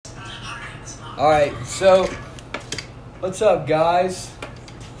Alright, so what's up, guys?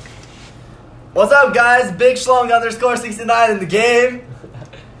 What's up, guys? Big Schlong _ 69 in the game.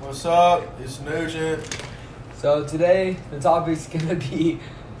 What's up? It's Nugent. So today the topic's gonna be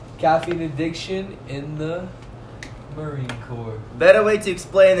caffeine addiction in the Marine Corps. Better way to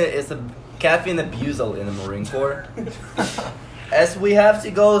explain it is a caffeine abusal in the Marine Corps. As we have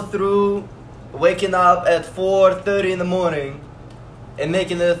to go through waking up at 4:30 in the morning and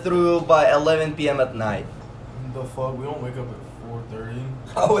making it through by 11 p.m. at night. The fuck? We don't wake up at 4:30.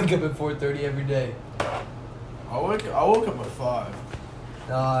 I wake up at 4:30 every day. I woke up at 5.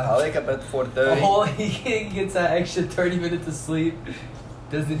 I wake up at 4:30. Oh, he gets that extra 30 minutes of sleep.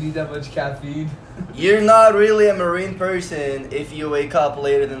 Doesn't need that much caffeine. You're not really a Marine person if you wake up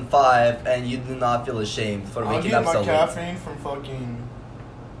later than 5 and you do not feel ashamed for I'll waking get up my so late. caffeine from fucking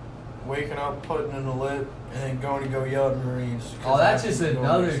waking up, putting in the lip, and then going to go yell at Marines. Oh, that's just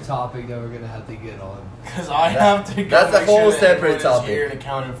another topic that we're gonna have to get on. Because I have to go. That's a make whole sure that separate everyone is topic. Here and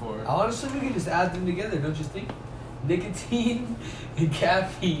accounted for. Honestly, we can just add them together, don't you think? Nicotine and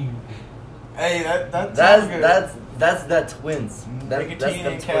caffeine. Hey, that's the twins. nicotine That's the and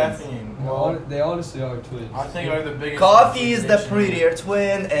twins. caffeine. Well, they honestly are twins. I think are the biggest. Coffee is the nation. prettier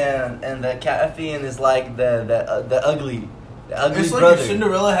twin, and the caffeine is like the ugly It's like brother. if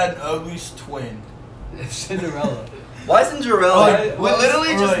Cinderella had an ugly twin. Cinderella. Why Cinderella? Like, we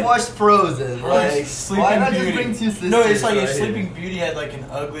literally just like- watched Frozen. Or like Like, Sleeping why not Beauty. just bring two sisters? No, it's like right if here? Sleeping Beauty had like an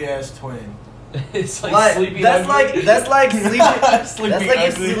ugly ass twin. It's like, Like, sleeping. that's ugly. like sleeping. That's Sleeping like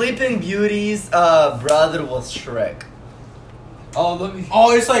if Ugly. Sleeping Beauty's brother was Shrek. Oh, let me.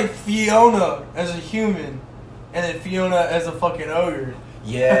 Oh, it's like Fiona as a human, and then Fiona as a fucking ogre.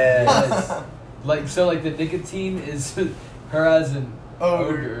 Yes. Yes. Like so, like the nicotine is her as an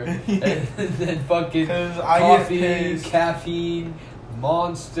ogre, and then fucking 'Cause I get coffee, pissed. caffeine,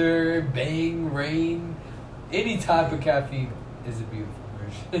 Monster, Bang, Rain, any type of caffeine is a beautiful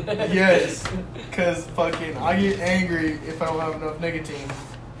version. Yes, because fucking I get angry if I don't have enough nicotine.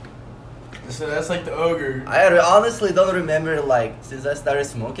 So that's like the ogre. I honestly don't remember, like, since I started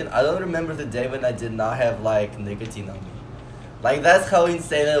smoking, I don't remember the day when I did not have, like, nicotine on me. Like, that's how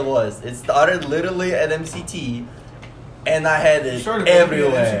insane it was. It started literally at MCT, and I had You it started vaping at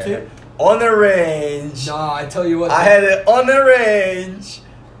everywhere. MCT? On the range. Nah, I tell you what. I had it on the range.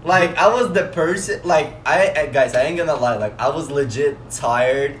 Like, I was the person, like, guys, I ain't gonna lie, like, I was legit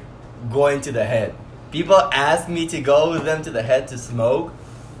tired going to the head. People asked me to go with them to the head to smoke,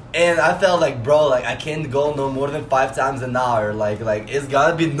 and I felt like, bro, like, I can't go no more than 5 times an hour. Like, it's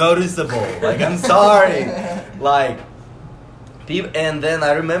gotta be noticeable. Like, I'm sorry. Like, people, and then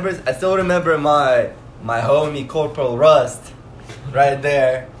I still remember my homie Corporal Rust right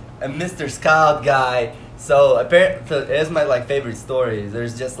there, a Mr. Scout guy. So apparently, it's my like favorite stories.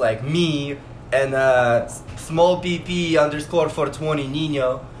 There's just like me and small PP _ 420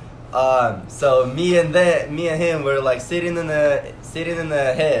 Nino. So me and him were like sitting in the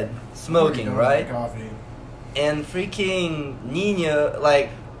head smoking, right? Coffee. And freaking Nino, like,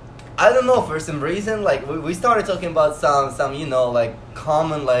 I don't know, for some reason, like, we started talking about some you know, like,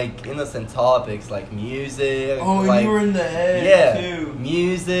 common, like, innocent topics, like music. Oh, like, you were in the head yeah, too.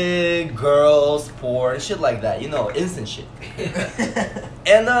 music, girls, porn, shit like that, you know, instant shit.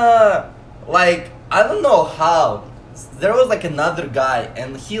 And, like, I don't know how, there was, like, another guy,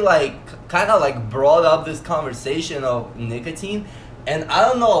 and he, like, kind of, like, brought up this conversation of nicotine, and I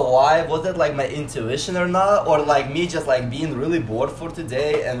don't know why, was it, like, my intuition or not, or, like, me just, like, being really bored for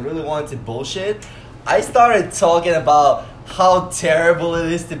today and really wanted to bullshit, I started talking about how terrible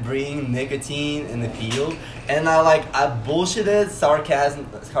it is to bring nicotine in the field, and I bullshitted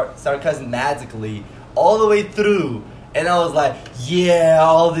sarcasmatically all the way through, and I was like, yeah,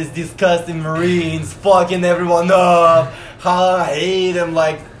 all these disgusting Marines fucking everyone up, how I hate them,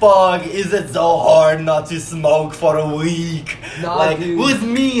 like, fuck, is it so hard not to smoke for a week? Nah, like, dude. with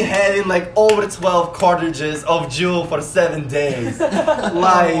me having, like, over 12 cartridges of Juul for 7 days.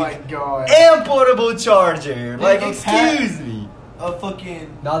 Like, Oh my god. and portable charger. Like, a excuse me. A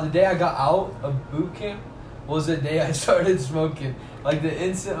fucking. Now, the day I got out of boot camp was the day I started smoking. Like, the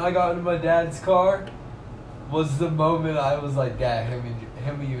instant I got into my dad's car was the moment I was like, Dad,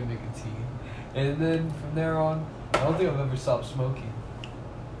 hand me your nicotine. And then from there on, I don't think I've ever stopped smoking.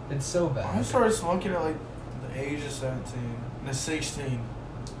 It's so I bad. started smoking at like the age of 17. No, 16.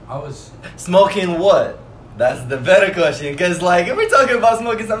 I was... Smoking what? That's the better question. Because, like, if we're talking about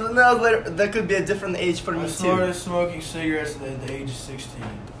smoking something else later, that could be a different age for I me, started too. smoking cigarettes at the age of 16.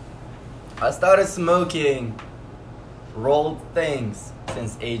 I started smoking rolled things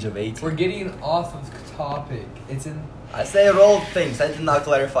since age of 18. We're getting off of topic. It's in I say rolled things. I did not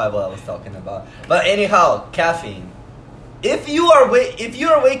clarify what I was talking about. But anyhow, caffeine. If you are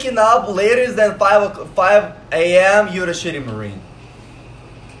waking up later than 5 a.m., you're a shitty Marine.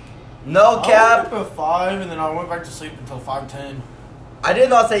 No I cap. woke up at 5 and then I went back to sleep until 5:10. I did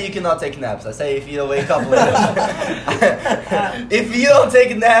not say you cannot take naps. I say if you don't wake up later. If you don't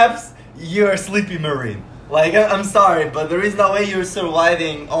take naps, you're a sleepy Marine. Like, I'm sorry, but there is no way you're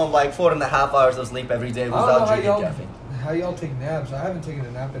surviving on like 4.5 hours of sleep every day I don't know without how drinking y'all, caffeine. how y'all take naps. I haven't taken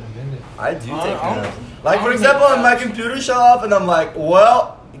a nap in a minute. I do take I don't- naps. Like, I for don't example, take when my naps. computer shut off and I'm like,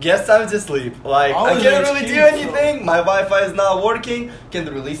 well, guess time to sleep. Like, I I was can't an really do excuse, so- anything. My Wi-Fi is not working. Can't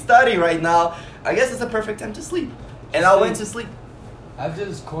really study right now. I guess it's a perfect time to sleep. And I went to sleep. After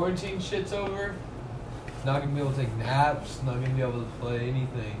this quarantine shit's over, not gonna be able to take naps, not gonna be able to play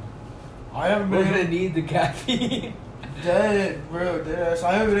anything. I haven't We're been gonna need the caffeine. dead, bro. Dead. So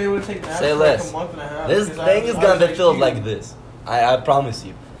I haven't been able to take naps Say for less. like a month and a half. This because thing is gonna be filled ADHD. like this. I promise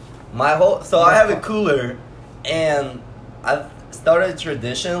you. I have a cooler, and I've started a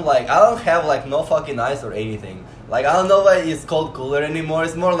tradition. Like, I don't have like no fucking ice or anything. Like, I don't know why it's called cooler anymore.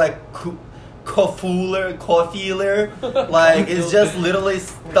 It's more like coffeeler. Like, it's just literally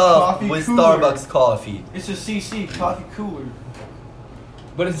stuffed Coffee with cooler. Starbucks coffee. It's a CC coffee cooler.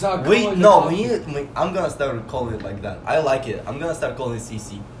 But it's not Wait, cooler no, than I'm gonna start calling it like that. I like it. I'm gonna start calling it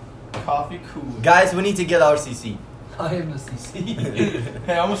CC. Coffee cooler. Guys, we need to get our CC. I am the CC.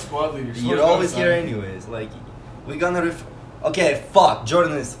 Hey, I'm a squad leader. So You're let's go always here outside. anyways. Like, we're gonna okay, fuck.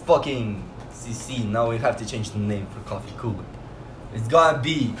 Jordan is fucking CC. Now we have to change the name for coffee cooler. It's gonna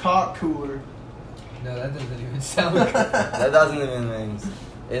be. Cock cooler. No, that doesn't even sound good. That doesn't even mean.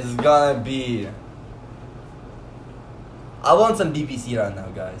 It's gonna be. I want some BPC right now,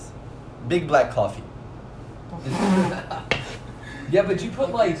 guys. Big black coffee. Yeah, but you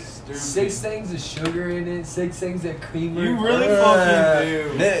put like Stupid. 6 things of sugar in it, 6 things of creamer. You really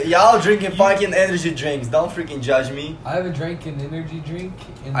fucking do. Y'all drinking fucking energy drinks. Don't freaking judge me. I haven't drank an energy drink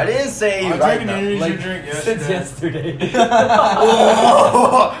in I didn't say I right drank an now. energy like drink since yesterday. yesterday.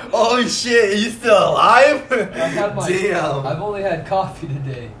 Oh, oh shit! You still alive? I had my, Damn. I've only had coffee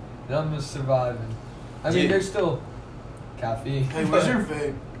today, and I'm just surviving. I mean, Dude. there's still caffeine. Hey, where's your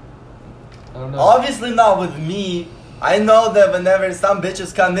vape? I don't know. Obviously not with me. I know that whenever some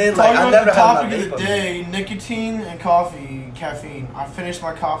bitches come in, like Talking I about never the have my topic vape of the on me. day: nicotine and coffee, caffeine. I finished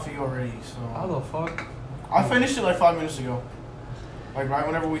my coffee already, How so the fuck? I finished it like 5 minutes ago. Like right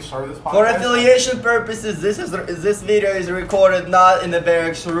whenever we started this podcast. For affiliation purposes, this video is recorded not in the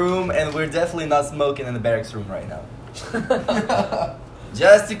barracks room, and we're definitely not smoking in the barracks room right now.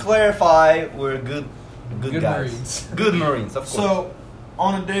 Just to clarify, we're good Good guys. Marines. Good Marines, of course. So,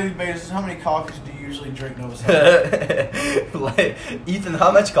 on a daily basis, how many coffees do you usually drink, Nova South? Like, Ethan,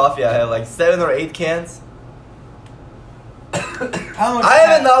 how much coffee I have? Like 7 or 8 cans. How much? I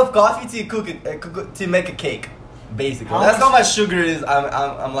have enough coffee to to make a cake. Basically, How that's much- how much sugar is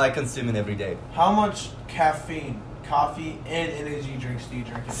I'm like consuming every day. How much caffeine, coffee, and energy drinks do you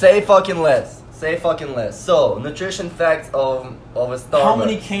drink? Say fucking less. Say fucking less. So, nutrition facts of a Starbucks. How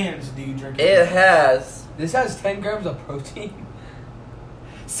many cans do you drink? It has. This has 10 grams of protein.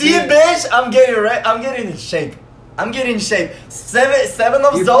 See, Dude. bitch, I'm getting in shape. I'm getting in shape. Seven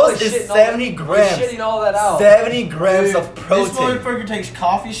of You're probably those is shitting all 70 that- grams. You're shitting all that out. 70 grams Dude, of protein. This motherfucker takes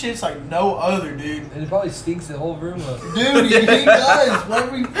coffee shits like no other, dude. And it probably stinks the whole room up. Dude, he does.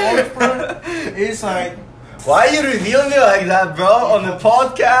 Whenever he farts, bro, it's like, Why are you revealing me like that, bro? On the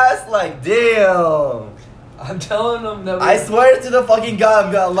podcast? Like, damn. I'm telling them that I swear to the fucking God,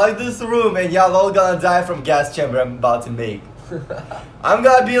 I'm gonna lock this room and y'all all gonna die from gas chamber I'm about to make. I'm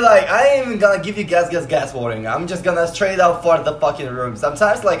gonna be like, I ain't even gonna give you gas warning. I'm just gonna straight out fart the fucking room.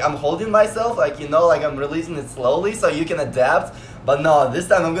 Sometimes, like, I'm holding myself, like, you know, like I'm releasing it slowly so you can adapt. But no, this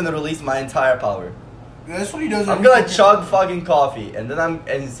time I'm gonna release my entire power. that's what he does. I'm every gonna fucking- chug fucking coffee and then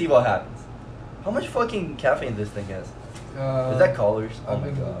and see what happens. How much fucking caffeine this thing has? Is that colors? Oh I've my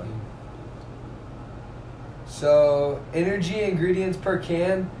been god. looking. So, energy ingredients per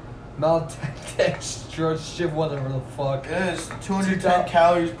can, maltodextrin, whatever the fuck. It is 210 2000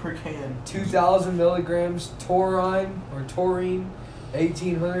 calories per can. 2,000 milligrams taurine,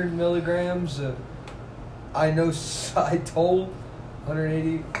 1,800 milligrams of inositol,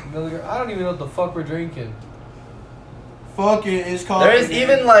 180 milligrams. I don't even know what the fuck we're drinking. Fuck it, it's coffee. There is dude.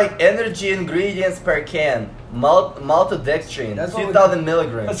 even like energy ingredients per can. Maltodextrin, That's what 2,000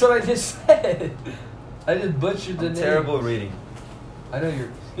 milligrams. That's what I just said. I just butchered the I'm name. terrible reading. I know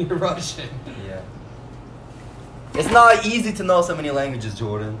you're Russian. Yeah. It's not easy to know so many languages,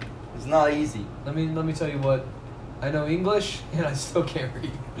 Jordan. It's not easy. Let me tell you what. I know English and I still can't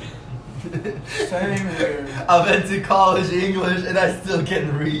read. Same here. I went to college English and I still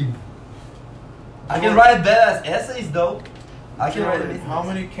can't read. I can write badass essays though. I can write Jordan, essays. how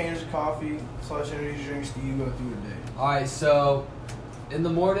many cans of coffee / energy drinks do you go through a day? Alright, so in the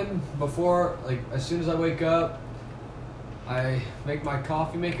morning, before, like, as soon as I wake up, I make my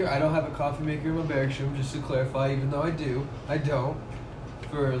coffee maker. I don't have a coffee maker in my bedroom, just to clarify, even though I do. I don't.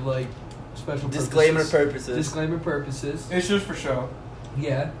 For, like, special Disclaimer purposes. purposes. Disclaimer purposes. It's just for show.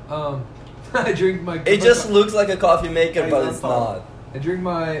 Yeah. I drink my... It just looks like a coffee maker, but it's not. I drink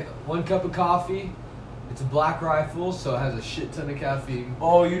my 1 cup of coffee. It's a Black Rifle, so it has a shit ton of caffeine.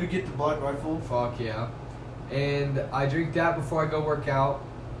 Oh, you to get the Black Rifle? Fuck yeah. And I drink that before I go work out.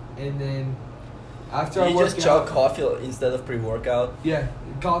 And then after I You work just out... chug coffee instead of pre-workout. Yeah,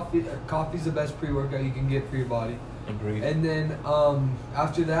 coffee's the best pre-workout you can get for your body. Agreed. And then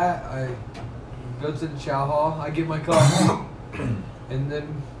after that, I go to the chow hall. I get my coffee. And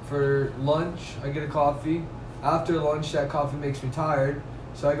then for lunch, I get a coffee. After lunch, that coffee makes me tired.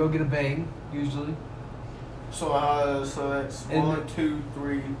 So I go get a bang, usually. So that's And- 1, 2,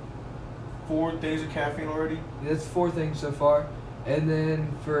 3, 4 days of caffeine already? That's 4 things so far. And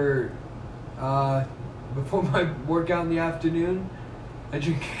then for before my workout in the afternoon, I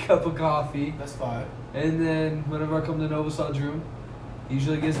drink a cup of coffee. That's 5. And then whenever I come to Novosad's room, he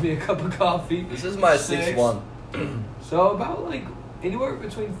usually gives me a cup of coffee. This is my 6. 6th one. So about like anywhere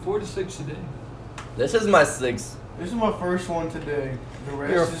between 4 to 6 a day. This is my 6th. This is my first one today. The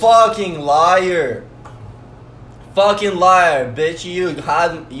rest You're a is fucking liar. Fucking liar, bitch.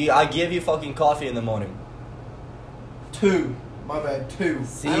 I give you fucking coffee in the morning. 2. My bad, 2.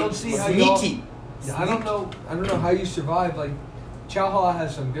 See? I don't see how y'all- Sneaky. Yeah, I don't know how you survive. Like, Chow Hall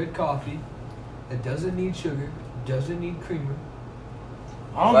has some good coffee that doesn't need sugar, doesn't need creamer.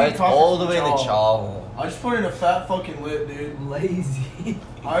 I don't Right get coffee all the from way to Chow. Chow. I just put in a fat fucking lip, dude. Lazy.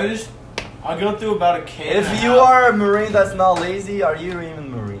 I go through about a can. and a If you half. are a Marine that's not lazy, are you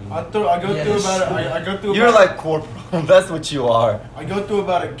even Marine? I go Yeah, through that's about true. I go through You're about, like corporal. That's what you are. I go through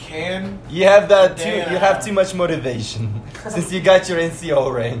about a can. You have that too. Damn. You have too much motivation since you got your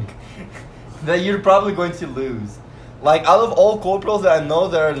NCO rank. That you're probably going to lose. Like out of all corporals that I know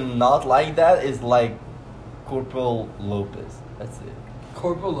that are not like that is like Corporal Lopez. That's it.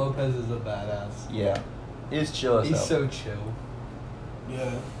 Corporal Lopez is a badass. Yeah, he's chill as He's hell. so chill.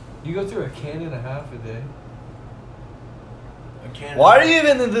 Yeah, You go through a can and a half a day. a can. Why are you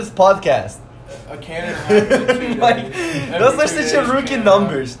even in this podcast? A can and a half. every 2 Like days. those Every are 2 such days, a can rookie and a half.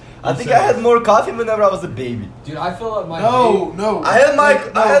 numbers. I think I had more coffee whenever I was a baby. Dude, I fill up my No. I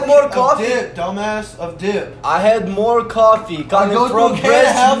had more coffee. Of dip, dumbass. Of dip. I had more coffee coming go through from a can and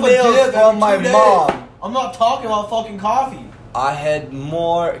a half breast of milk dip from every my 2 days. mom. I'm not talking about fucking coffee. I had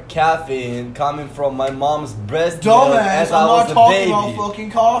more caffeine coming from my mom's breast milk Dumbass. as I'm I not was a talking baby. about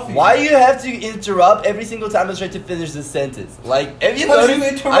fucking coffee. Why you have to interrupt every single time I try to finish the sentence? Like, if you Because you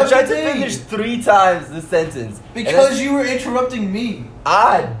notice, I interrupted tried to me. finish 3 times the sentence. And Because you were interrupting me.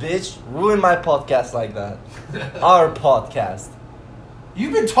 I, bitch, ruined my podcast like that. Our podcast.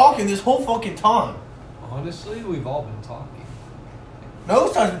 You've been talking this whole fucking time. Honestly, we've all been talking.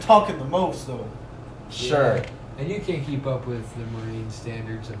 Nose has been talking the most though. Sure. Yeah. And you can't keep up with the Marine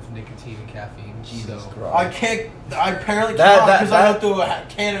standards of nicotine and caffeine. Jesus so. Christ. I can't. I apparently That- cannot because I that- go through a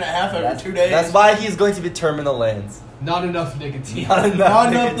can and a half every 2 days. That's why he's going to be terminal lens. Not enough nicotine. Not enough Not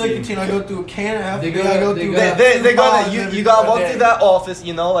nicotine. enough nicotine. I go through a can and a half. They a day. go- I go they through. go- about They're 2 gonna pods you every gotta walk day. to that office,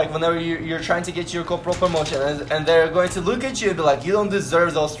 you know, like whenever you're trying to get your corporal promotion, and they're going to look at you and be like, you don't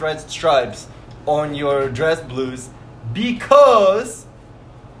deserve those red stripes on your dress blues because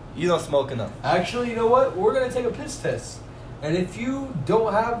you don't smoke enough. Actually, you know what? We're gonna take a piss test, and if you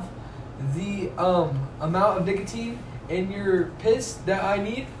don't have the amount of nicotine in your piss that I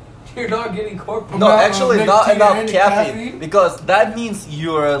need, you're not getting corporal. No, Amount of actually, not nicotine enough and caffeine, caffeine? because that means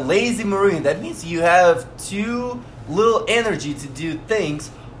you're a lazy Marine. That means you have too little energy to do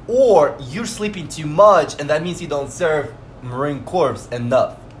things, or you're sleeping too much, and that means you don't serve Marine Corps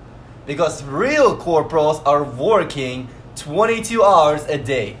enough. Because real corporals are working 22 hours a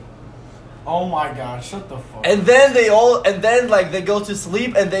day. Oh my god! Shut the fuck. And then they go to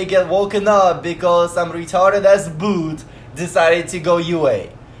sleep and they get woken up because some retarded ass boot decided to go UA.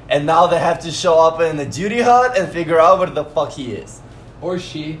 And now they have to show up in the duty hut and figure out where the fuck he is. Or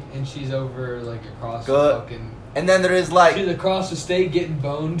and she's over like across Good. the fucking. And then there is like She's across the state getting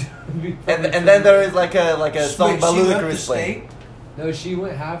boned. and then there is like a song Wait, by she left the Ludacris playing. state? No, she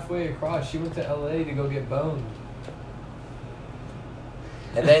went halfway across. She went to LA to go get boned.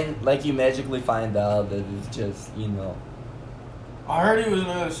 And then like you magically find out that it's just, you know. I heard he was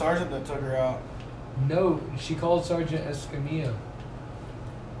another sergeant that took her out. No, she called Sergeant Escamilla.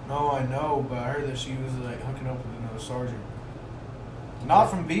 No, I know, but I heard that she was like hooking up with another sergeant. Not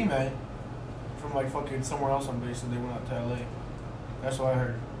from BMAT. From like fucking somewhere else on base, and they went out to LA. That's what I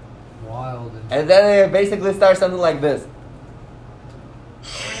heard. Wild. And then it basically starts something like this.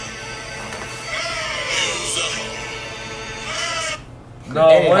 No,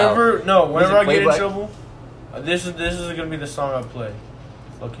 Anyhow. whenever I get in Playback? trouble, this is gonna be the song I play.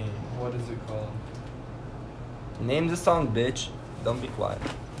 Fucking. What is it called? Name the song, bitch. Don't be quiet.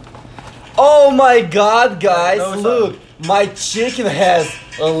 Oh my god, guys, No, it's look. My chicken has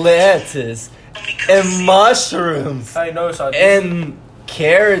lettuce and mushrooms Hey, no, so and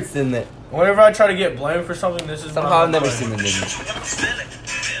carrots in it. whenever I try to get blamed for something, this is Somehow I've my never play. seen it.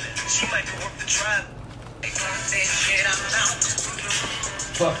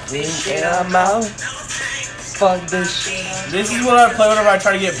 Fuck this shit. And I'm out. Fuck this shit. This is what I play whenever I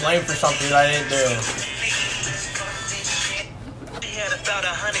try to get blamed for something that I didn't do.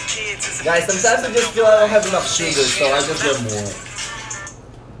 Guys, sometimes I just feel I don't have enough sugar, so I just get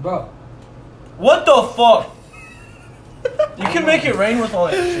more. Bro, What the fuck? You can make it rain with all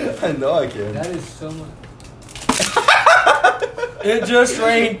that shit. I know I can. that is so much. It just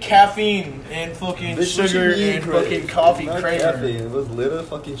rained caffeine and fucking Bitch, what sugar you mean, and Craig? fucking coffee Not creamer. caffeine, it was little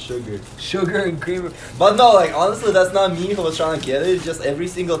fucking sugar. Sugar and creamer. But no, like honestly, that's not me who was trying to get it. It's just every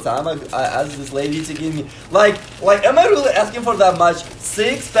single time I ask this lady to give me like, am I really asking for that much?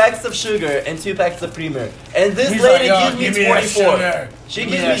 6 packs of sugar and 2 packs of creamer, and this He's lady like, "Yo, gives me give that 24. sugar. She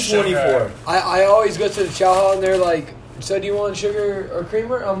Give me gives that me sugar." 24. I always go to the chow hall and they're like, so do you want sugar or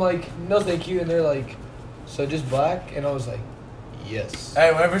creamer? I'm like, no thank you. And they're like, so just black? And I was like, yes.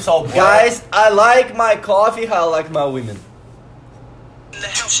 Hey, whenever it's all black. Guys, I like my coffee how I like my women.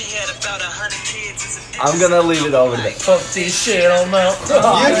 I'm gonna leave it over there. Fuck this shit on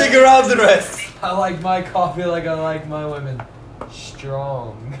out. You figure out the rest. I like my coffee like I like my women.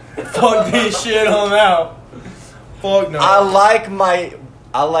 Strong. Fuck this shit on out. Fuck no. I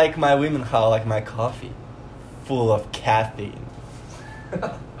like my women how I like my coffee. Full of caffeine.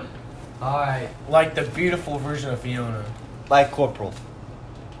 Alright. Like the beautiful version of Fiona. Like Corporal.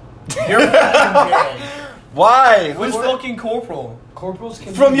 You're fucking gay. Why? Which Who's fucking corporal? Corporals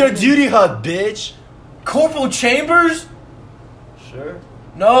can from be your women. duty hut, bitch. Corporal Chambers? Sure.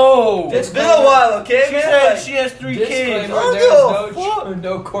 No. It's been a while, okay, She man? said Like- she has 3 Disclaimer, kids. Oh, there's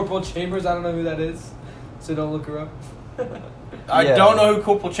no Corporal Chambers. I don't know who that is. So don't look her up. I Yeah. don't know who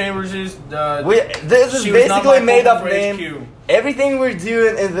Corporal Chambers is. This is She was not basically my made up corporal for name. HQ. Everything we're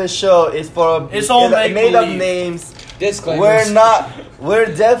doing in this show is for It's all made up make-believe. names. Disclaimers. We're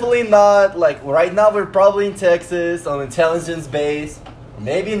definitely not, like, right now we're probably in Texas on intelligence base.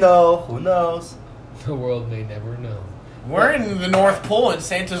 Maybe no, who knows? The world may never know. We're in the North Pole in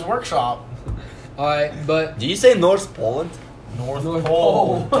Santa's workshop. Alright, but Do you say North Poland? North, North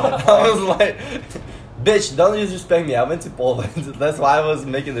Pole. Pole. I was like, bitch, don't disrespect me. I went to Poland. That's why I was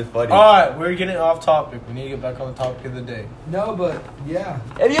making it funny. Alright, we're getting off topic. We need to get back on the topic of the day. no, but yeah.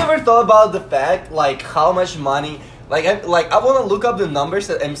 Have you ever thought about the fact, like, how much money, I want to look up the numbers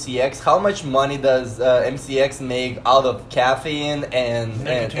at MCX. How much money does MCX make out of caffeine and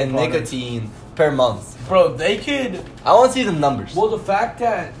Nicotine products. nicotine per month? Bro, they could. I want to see the numbers. Well, the fact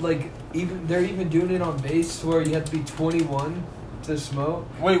that like even they're even doing it on base where you have to be 21 to smoke.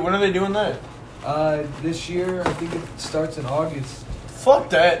 Wait, when are they doing that? This year, I think it starts in August. Fuck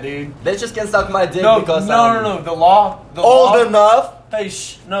that, dude. They just can suck my dick No, because no, I'm no, no. The law. The old law. enough. Hey,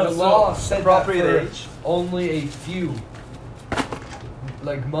 no. The so- law said appropriate that for age. only a few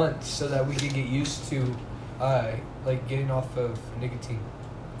like months so that we can get used to like getting off of nicotine.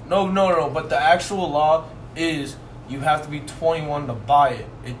 No. But the actual law is you have to be 21 to buy it.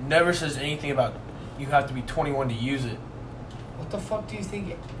 It never says anything about you have to be 21 to use it. What the fuck do you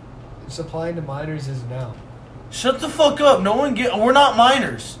think supplying to minors is now? Shut the fuck up. No one get. We're not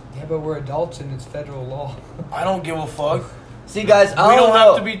minors. Yeah, but we're adults and it's federal law. I don't give a fuck. See, guys, I We don't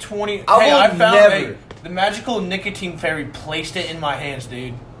know. have to be 20. I Hey, will I found never- the magical nicotine fairy placed it in my hands,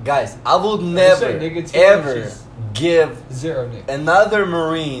 dude. Guys, I will said never, nicotine, ever which is- give Zero Nick. another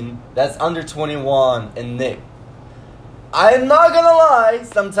Marine that's under 21 a nick. I'm not gonna lie,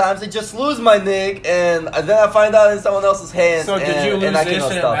 sometimes I just lose my nick and then I find out in someone else's hands. So did you lose and I this cannot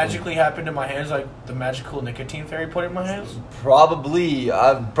and it stop magically happened in my hands like the magical nicotine fairy put it in my hands? Probably.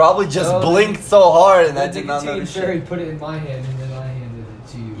 I probably just No, blinked so hard and I The did not know nicotine the fairy shit. put it in my hand and then I handed it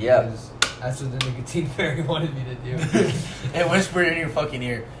to you. Yeah. Because that's what the nicotine fairy wanted me to do. It whispered in your fucking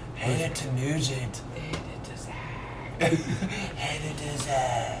ear, hand it to Nugent. Hand it to Zach. Hand it to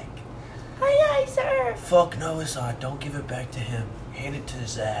Zach. Aye, aye, sir. Fuck no, Assad. Don't give it back to him. Hand it to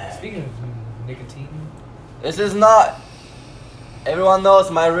Zach. Speaking of nicotine, This is not. Everyone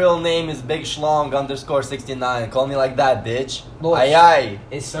knows my real name is Big Schlong _ 69. Call me like that, bitch. No, Aye aye.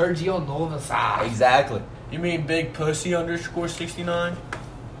 It's Sergio Novasas. Exactly. You mean Big Pussy _ 69?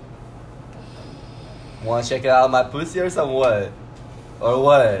 Wanna check out my pussy or some what? Or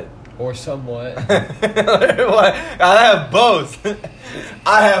what? Or somewhat. What? I have both.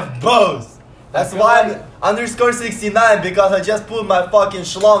 I have both. That's I feel why I'm like- _ 69 because I just put my fucking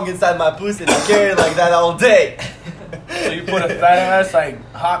schlong inside my pussy and carry it like that all day. So you put a fat ass,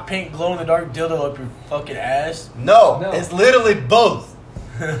 like, hot pink glow in the dark dildo up your fucking ass? No, No. it's literally both.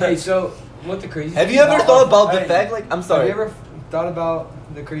 Hey, so what the crazy? Have thing you ever thought about the Hey. fact? Like, I'm sorry. Have you ever thought about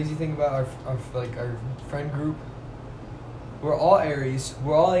the crazy thing about our friend group? We're all Aries.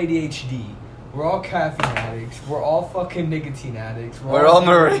 We're all ADHD. We're all caffeine addicts. We're all fucking nicotine addicts. We're all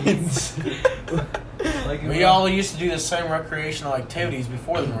Marines. Like We all used to do the same recreational activities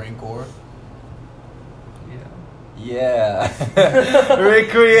before the Marine Corps. Yeah.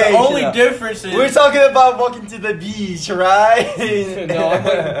 Recreation. The only difference is... We're talking about walking to the beach, right? No,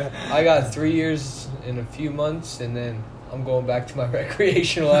 I got 3 years in a few months, and then I'm going back to my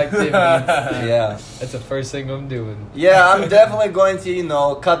recreational activities. Yeah. That's the first thing I'm doing. Yeah, I'm definitely going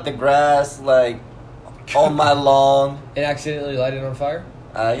to, cut the grass, like, on my lawn. And accidentally light it on fire?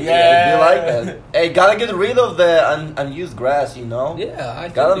 Yeah, Yeah. I do like that. Hey, gotta get rid of the unused grass, Yeah, I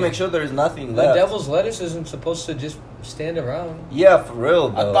think Gotta it- make sure there's nothing The left. devil's lettuce isn't supposed to just stand around. Yeah, for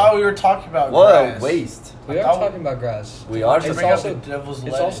real, I though. thought we were talking about What grass. a waste. We I are thought- talking about grass. We are It's Bring supposed up also- the devil's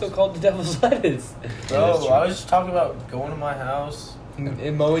It's lettuce. also called the devil's lettuce. Yeah, that's Bro, true. I was just talking about going to my house.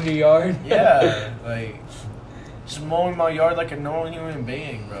 And mowing your yard. Yeah, like, just mowing my yard like a normal human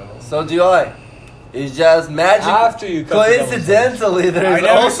being, bro. So do I. It's just magic. After you cut the devil's Coincidentally, I there's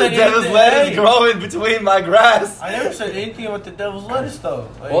never also said devil's anything. lettuce Hey. growing between my grass. I never said anything about the devil's lettuce, though.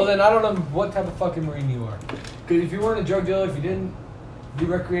 Like, Well, then I don't know what type of fucking Marine you are. Because if you weren't a drug dealer, if you didn't do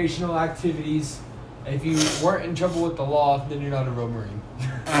recreational activities, if you weren't in trouble with the law, then you're not a real Marine.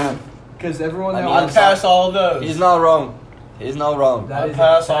 Because everyone I that mean, I was pass all of those. He's not wrong. He's not wrong. That I is a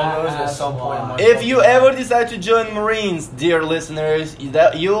pass all those fat at some ass point in my lie. If you ever decide to join Marines, dear listeners,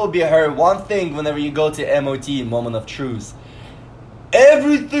 that you will be heard one thing whenever you go to MOT, Moment of Truth.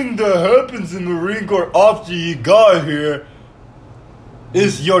 Everything that happens in the Marine Corps after you got here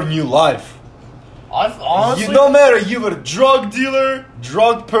is your new life. I've honestly, No matter you were a drug dealer,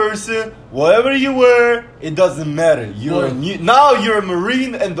 drug person, whatever you were, it doesn't matter. Now you're a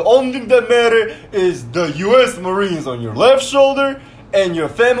Marine, and the only thing that matters is the U.S. Marines on your left shoulder and your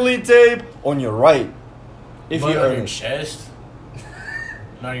family tape on your right. If you on earn your it. chest,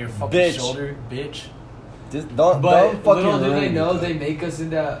 not on your fucking Bitch. shoulder, bitch. Just don't But fucking little do ruin they it. know, they make us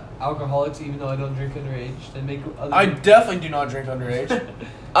into alcoholics even though I don't drink underage. They make other I people- definitely do not drink underage.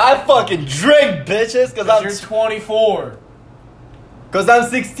 I fucking drink, bitches, Cause you're 24. cause I'm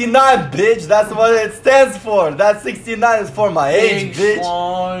 69, bitch. That's what it stands for. That 69 is for my age, Big, bitch.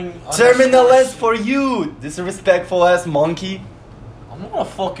 strong, Terminal underscore- S for you, disrespectful ass monkey. I'm not a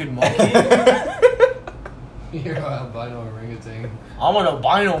fucking monkey. You're an albino orangutan. I'm an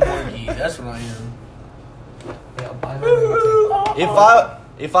albino monkey. That's what I am. Yeah, albino orangutan.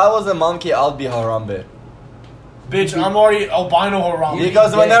 If I was a monkey, I'd be Harambe. Bitch, I'm already albino Harambe.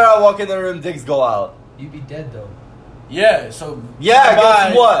 Because dead. whenever I walk in the room, dicks go out. You'd be dead though. Yeah, so. Yeah, goodbye,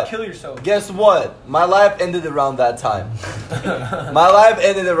 guess what? Kill yourself. Guess what? My life ended around that time. My life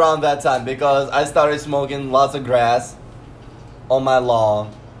ended around that time because I started smoking lots of grass on my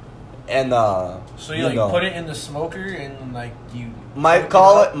lawn, and So you like know, put it in the smoker and like you. my cook it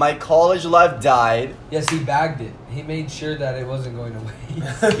college up? my college life died. Yes, he bagged it. He made sure that it wasn't going to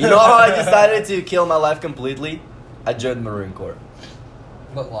waste. You know how I decided to kill my life completely? I joined Marine Corps.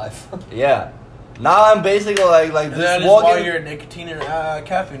 But life. Yeah. Now I'm basically like And that this is why walking. you're a nicotine and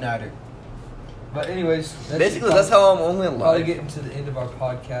caffeine addict. But anyways, Basically, that's how I'm only probably alive. getting to the end of our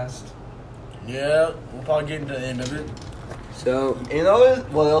podcast. Yeah, we'll probably get into the end of it. So You know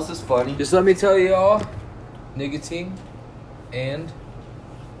what else is funny? just let me tell you all, nicotine and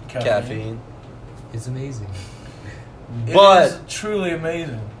Caffeine. is amazing. It But is truly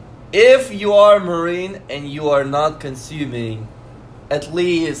amazing. if you are a Marine and you are not consuming at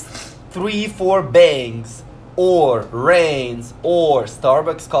least 3-4 bangs or Reigns or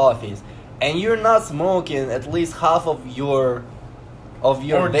Starbucks coffees, and you're not smoking at least half of your Or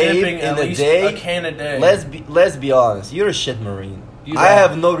vape dipping in at a least day, a can a day. let's be honest, you're a shit Marine. You I are.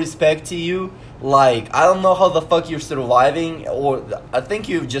 have no respect to you. Like, I don't know how the fuck you're surviving, or I think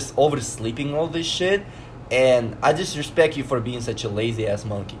you're just oversleeping all this shit, and I just respect you for being such a lazy ass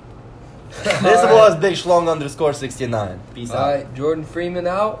monkey. This was Big Schlong _ 69. Peace out. Alright, Jordan Freeman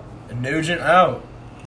out. And Nugent out.